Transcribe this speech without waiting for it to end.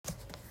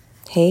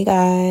Hey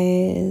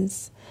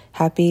guys,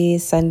 happy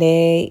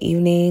Sunday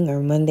evening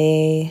or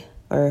Monday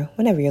or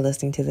whenever you're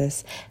listening to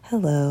this.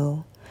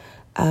 Hello.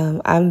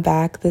 I'm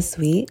back this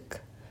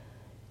week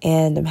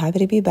and I'm happy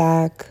to be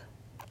back.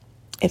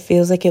 It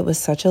feels like it was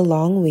such a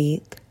long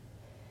week,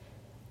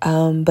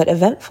 but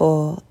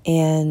eventful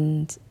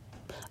and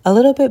a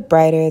little bit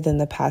brighter than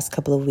the past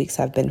couple of weeks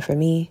have been for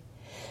me.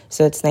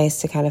 So it's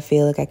nice to kind of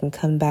feel like I can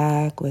come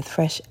back with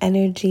fresh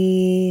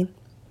energy.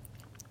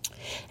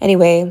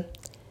 Anyway,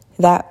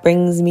 that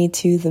brings me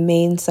to the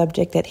main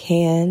subject at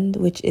hand,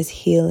 which is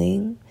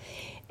healing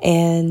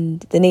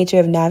and the nature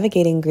of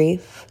navigating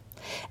grief.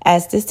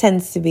 As this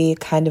tends to be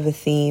kind of a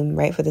theme,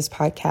 right, for this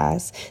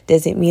podcast,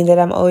 does it mean that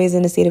I'm always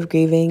in a state of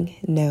grieving?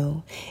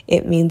 No,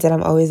 it means that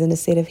I'm always in a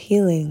state of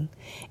healing.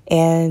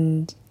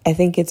 And I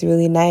think it's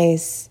really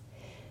nice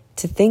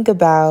to think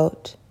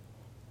about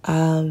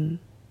in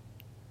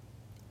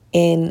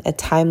a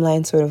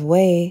timeline sort of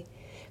way,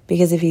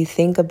 because if you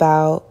think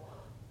about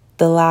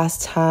the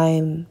last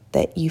time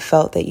that you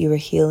felt that you were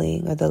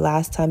healing, or the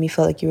last time you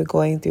felt like you were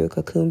going through a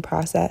cocoon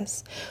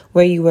process,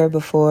 where you were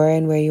before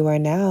and where you are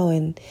now,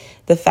 and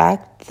the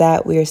fact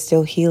that we are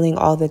still healing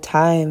all the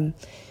time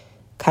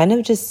kind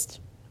of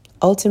just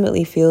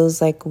ultimately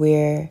feels like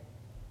we're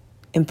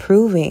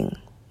improving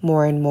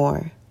more and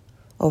more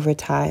over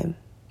time,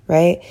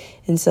 right?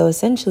 And so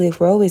essentially, if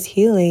we're always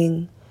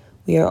healing,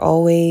 we are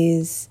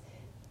always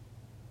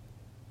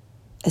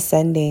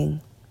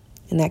ascending,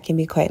 and that can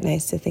be quite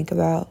nice to think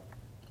about.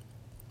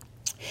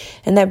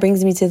 And that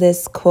brings me to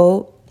this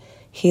quote: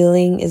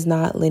 healing is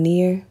not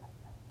linear.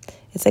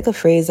 It's like a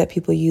phrase that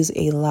people use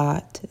a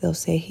lot. They'll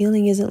say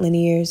healing isn't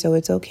linear, so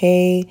it's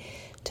okay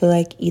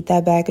to eat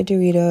that bag of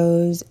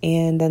Doritos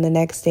and then the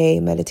next day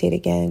meditate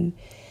again.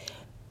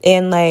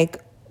 And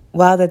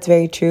while that's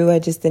very true,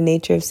 the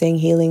nature of saying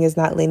healing is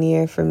not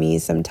linear for me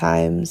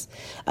sometimes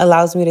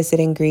allows me to sit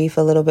in grief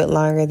a little bit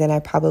longer than I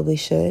probably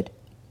should.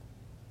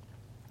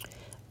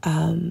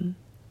 And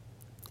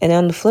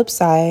on the flip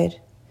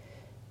side,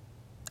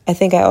 I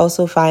think I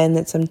also find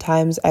that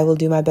sometimes I will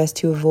do my best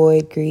to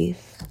avoid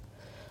grief,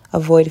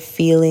 avoid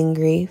feeling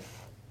grief.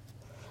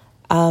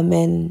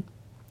 And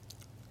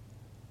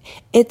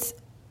it's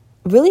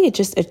really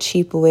just a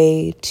cheap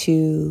way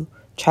to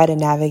try to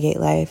navigate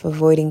life,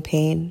 avoiding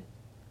pain.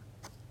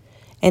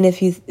 And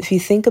if you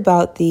think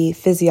about the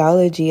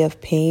physiology of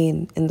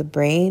pain in the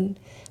brain,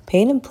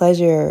 pain and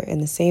pleasure are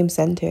in the same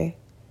center.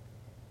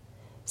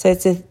 So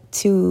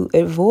to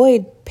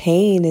avoid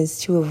pain is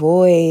to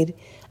avoid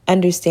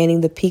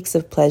understanding the peaks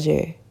of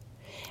pleasure.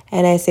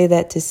 And I say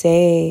that to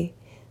say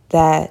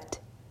that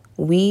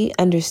we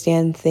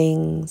understand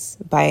things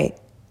by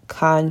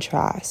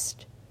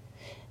contrast.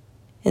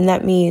 And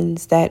that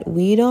means that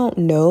we don't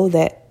know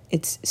that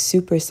it's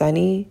super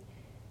sunny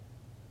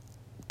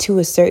to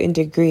a certain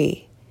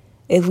degree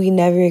if we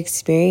never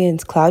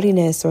experience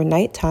cloudiness or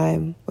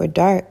nighttime or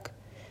dark,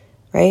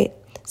 right?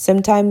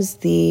 Sometimes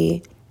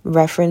the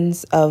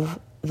reference of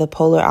the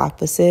polar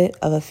opposite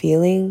of a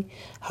feeling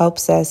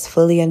helps us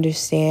fully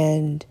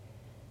understand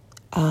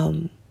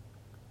the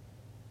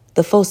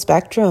full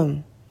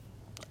spectrum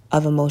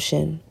of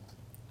emotion.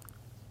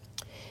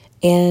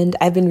 And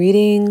I've been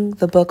reading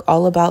the book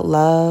All About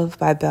Love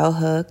by Bell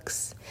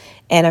Hooks,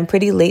 and I'm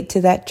pretty late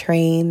to that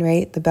train,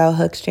 right? The Bell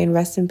Hooks train.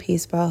 Rest in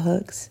peace, Bell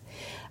Hooks.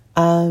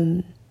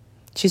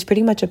 She's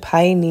pretty much a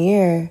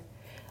pioneer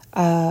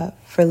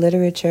for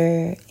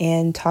literature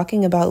and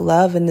talking about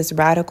love in this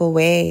radical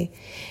way.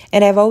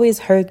 And I've always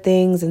heard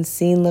things and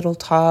seen little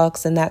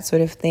talks and that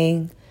sort of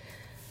thing.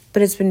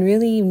 But it's been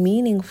really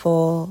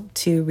meaningful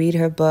to read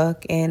her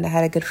book. And I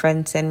had a good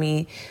friend send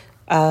me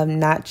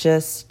not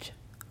just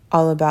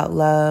All About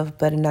Love,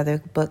 but another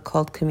book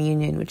called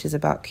Communion, which is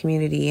about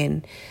community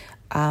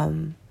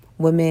and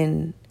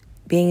women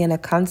being in a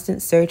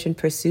constant search and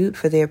pursuit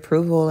for the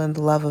approval and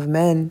the love of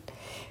men.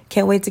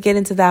 Can't wait to get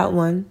into that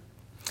one.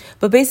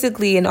 But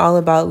basically, in All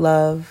About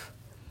Love,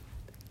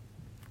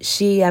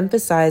 she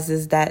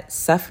emphasizes that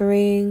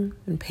suffering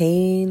and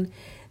pain,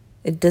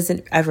 it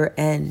doesn't ever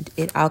end.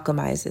 It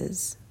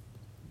alchemizes,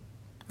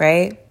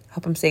 right? I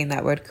hope I'm saying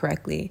that word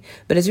correctly.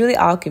 But it's really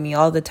alchemy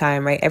all the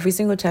time, right? Every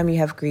single time you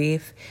have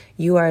grief,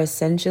 you are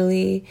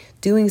essentially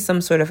doing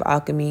some sort of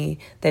alchemy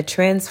that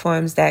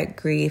transforms that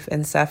grief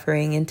and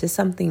suffering into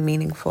something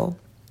meaningful.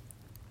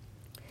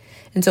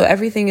 And so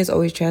everything is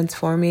always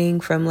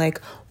transforming from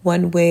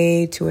one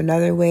way to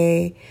another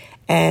way.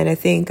 And I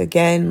think,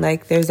 again,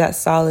 there's that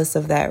solace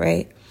of that,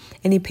 right?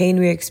 Any pain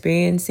we're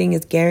experiencing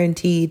is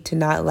guaranteed to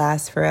not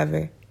last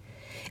forever.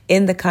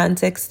 In the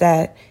context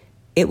that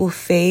it will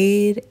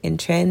fade and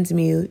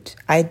transmute,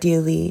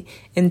 ideally,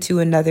 into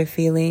another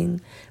feeling,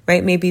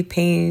 right? Maybe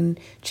pain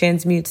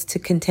transmutes to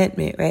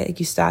contentment, right?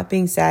 You stop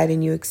being sad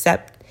and you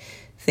accept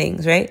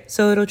things, right?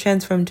 So it'll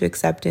transform to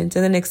acceptance,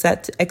 and then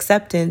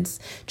acceptance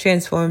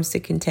transforms to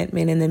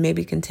contentment, and then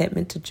maybe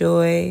contentment to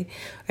joy,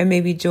 or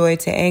maybe joy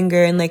to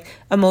anger, and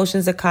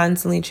emotions are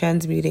constantly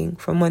transmuting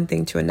from one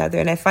thing to another.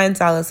 And I find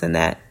solace in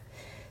that,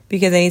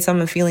 because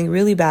anytime I'm feeling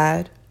really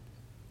bad,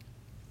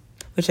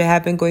 which I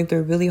have been going through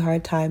a really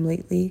hard time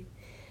lately,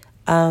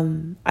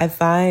 I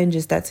find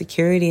just that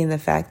security in the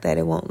fact that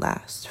it won't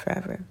last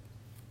forever.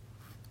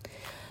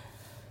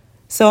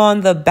 So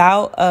on the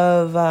bout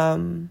of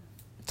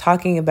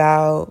talking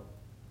about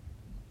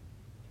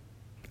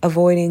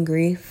avoiding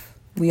grief,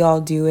 we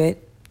all do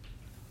it.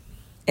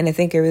 And I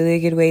think a really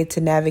good way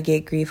to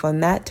navigate grief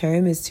on that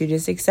term is to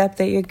just accept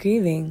that you're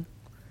grieving,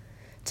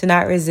 to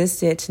not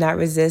resist it, to not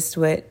resist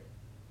what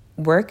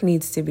work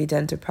needs to be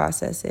done to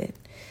process it.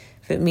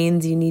 If it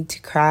means you need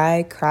to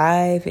cry,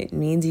 cry. If it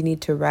means you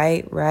need to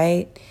write,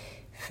 write.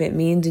 If it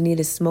means you need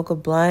to smoke a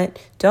blunt,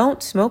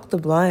 don't smoke the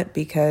blunt,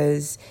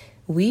 because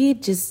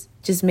weed just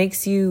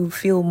makes you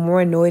feel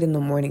more annoyed in the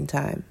morning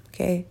time,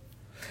 okay?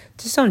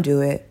 Just don't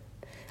do it.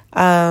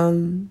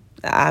 I'm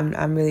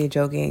really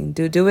joking.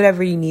 Do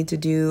whatever you need to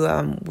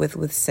do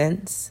with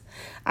sense.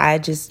 I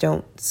just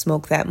don't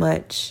smoke that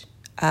much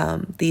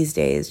these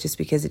days, just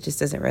because it just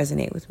doesn't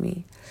resonate with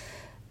me.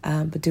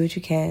 But do what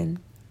you can.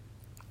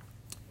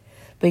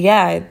 But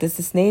yeah, there's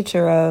this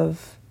nature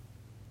of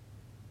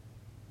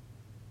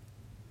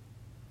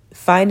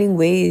finding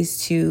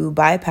ways to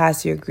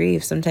bypass your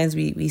grief. Sometimes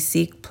we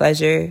seek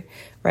pleasure,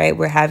 right?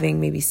 We're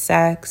having maybe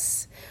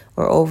sex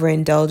or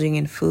overindulging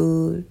in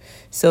food.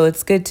 So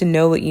it's good to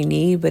know what you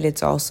need, but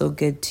it's also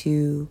good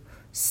to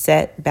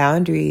set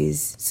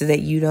boundaries so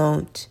that you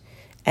don't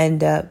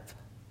end up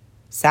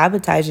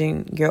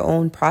sabotaging your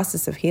own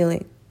process of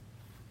healing.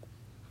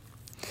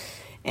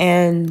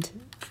 And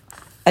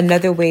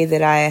another way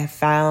that I have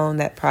found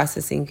that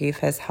processing grief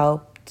has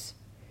helped,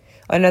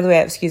 another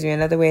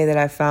way that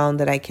I found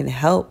that I can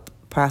help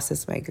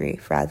process my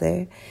grief,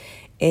 rather,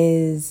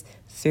 is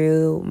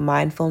through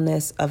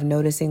mindfulness of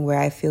noticing where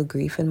I feel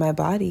grief in my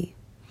body.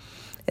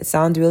 It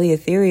sounds really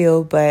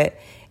ethereal, but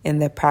in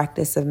the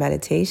practice of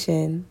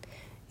meditation,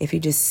 if you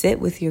just sit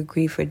with your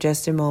grief for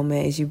just a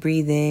moment, as you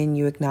breathe in,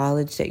 you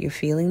acknowledge that you're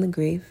feeling the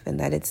grief and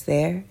that it's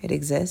there, it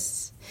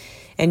exists.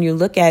 And you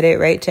look at it,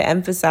 right, to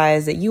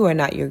emphasize that you are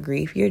not your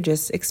grief. You're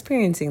just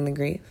experiencing the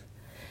grief.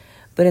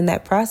 But in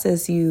that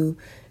process, you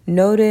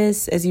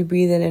notice as you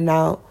breathe in and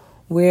out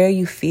where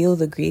you feel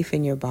the grief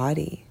in your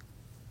body.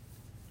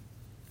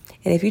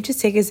 And if you just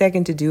take a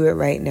second to do it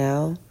right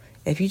now,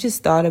 if you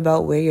just thought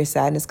about where your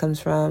sadness comes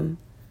from,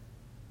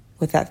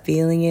 what that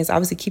feeling is,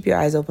 obviously keep your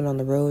eyes open on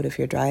the road if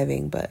you're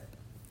driving, but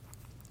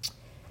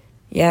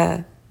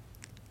yeah.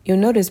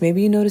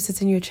 Maybe you notice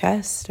it's in your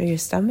chest or your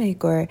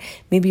stomach or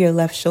maybe your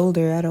left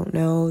shoulder. I don't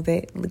know.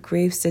 The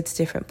grief sits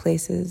different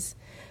places.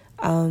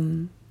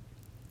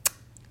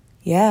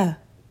 Yeah.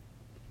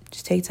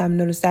 Just take time to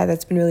notice that.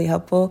 That's been really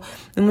helpful.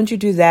 And once you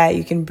do that,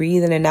 you can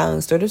breathe in and out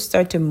and sort of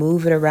start to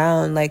move it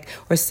around,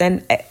 or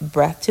send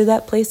breath to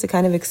that place to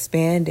kind of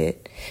expand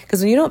it.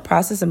 Because when you don't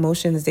process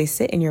emotions, they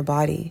sit in your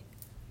body.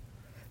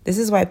 This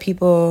is why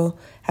people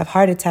have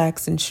heart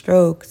attacks and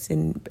strokes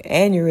and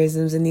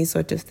aneurysms and these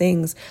sorts of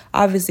things.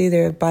 Obviously,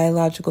 there are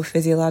biological,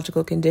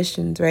 physiological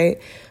conditions,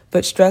 right?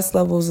 But stress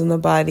levels in the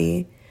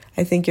body,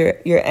 I think your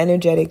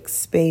energetic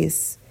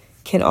space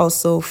can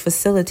also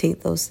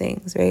facilitate those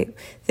things, right?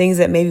 Things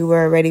that maybe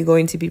were already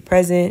going to be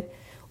present,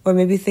 or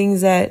maybe things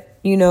that,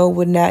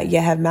 would not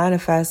yet have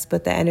manifest,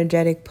 but the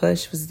energetic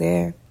push was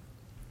there.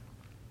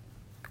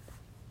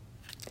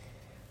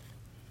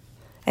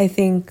 I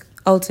think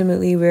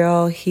ultimately we're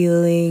all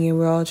healing and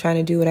we're all trying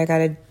to do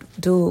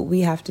what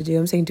we have to do.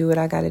 I'm saying do what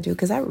I got to do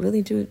because I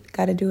really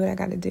got to do what I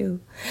got to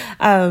do.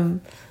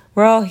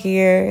 We're all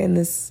here in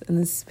this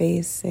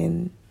space,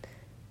 and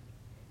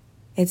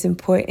it's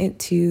important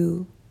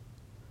to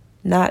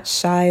not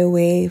shy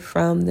away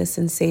from the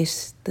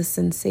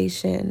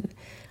sensation.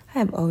 I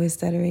am always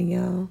stuttering,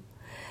 y'all.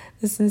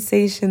 The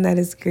sensation that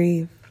is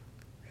grief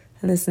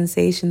and the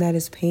sensation that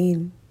is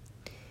pain.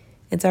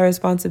 It's our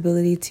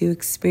responsibility to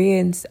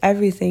experience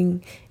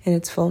everything in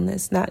its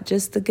fullness, not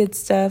just the good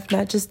stuff,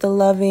 not just the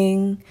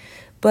loving,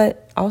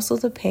 but also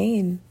the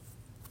pain,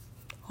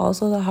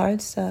 also the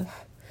hard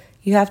stuff.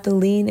 You have to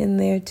lean in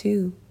there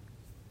too,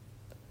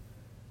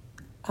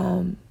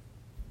 and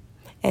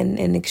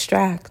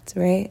extract,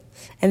 right?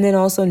 And then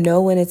also know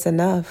when it's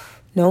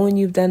enough. Know when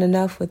you've done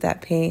enough with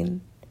that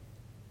pain.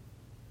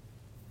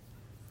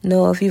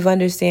 Know if you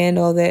understand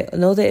all there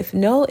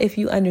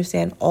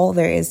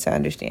is to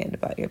understand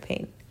about your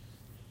pain.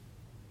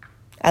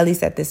 At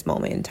least at this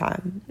moment in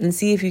time. And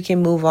see if you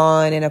can move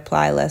on and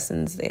apply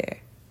lessons there.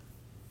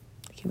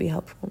 It can be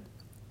helpful.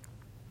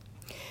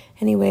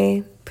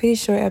 Anyway, pretty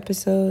short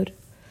episode.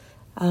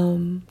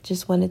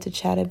 Just wanted to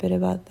chat a bit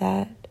about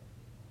that.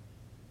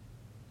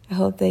 I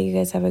hope that you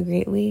guys have a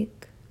great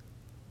week.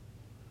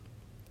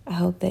 I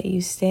hope that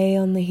you stay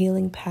on the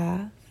healing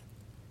path.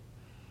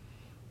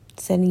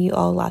 Sending you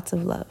all lots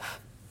of love.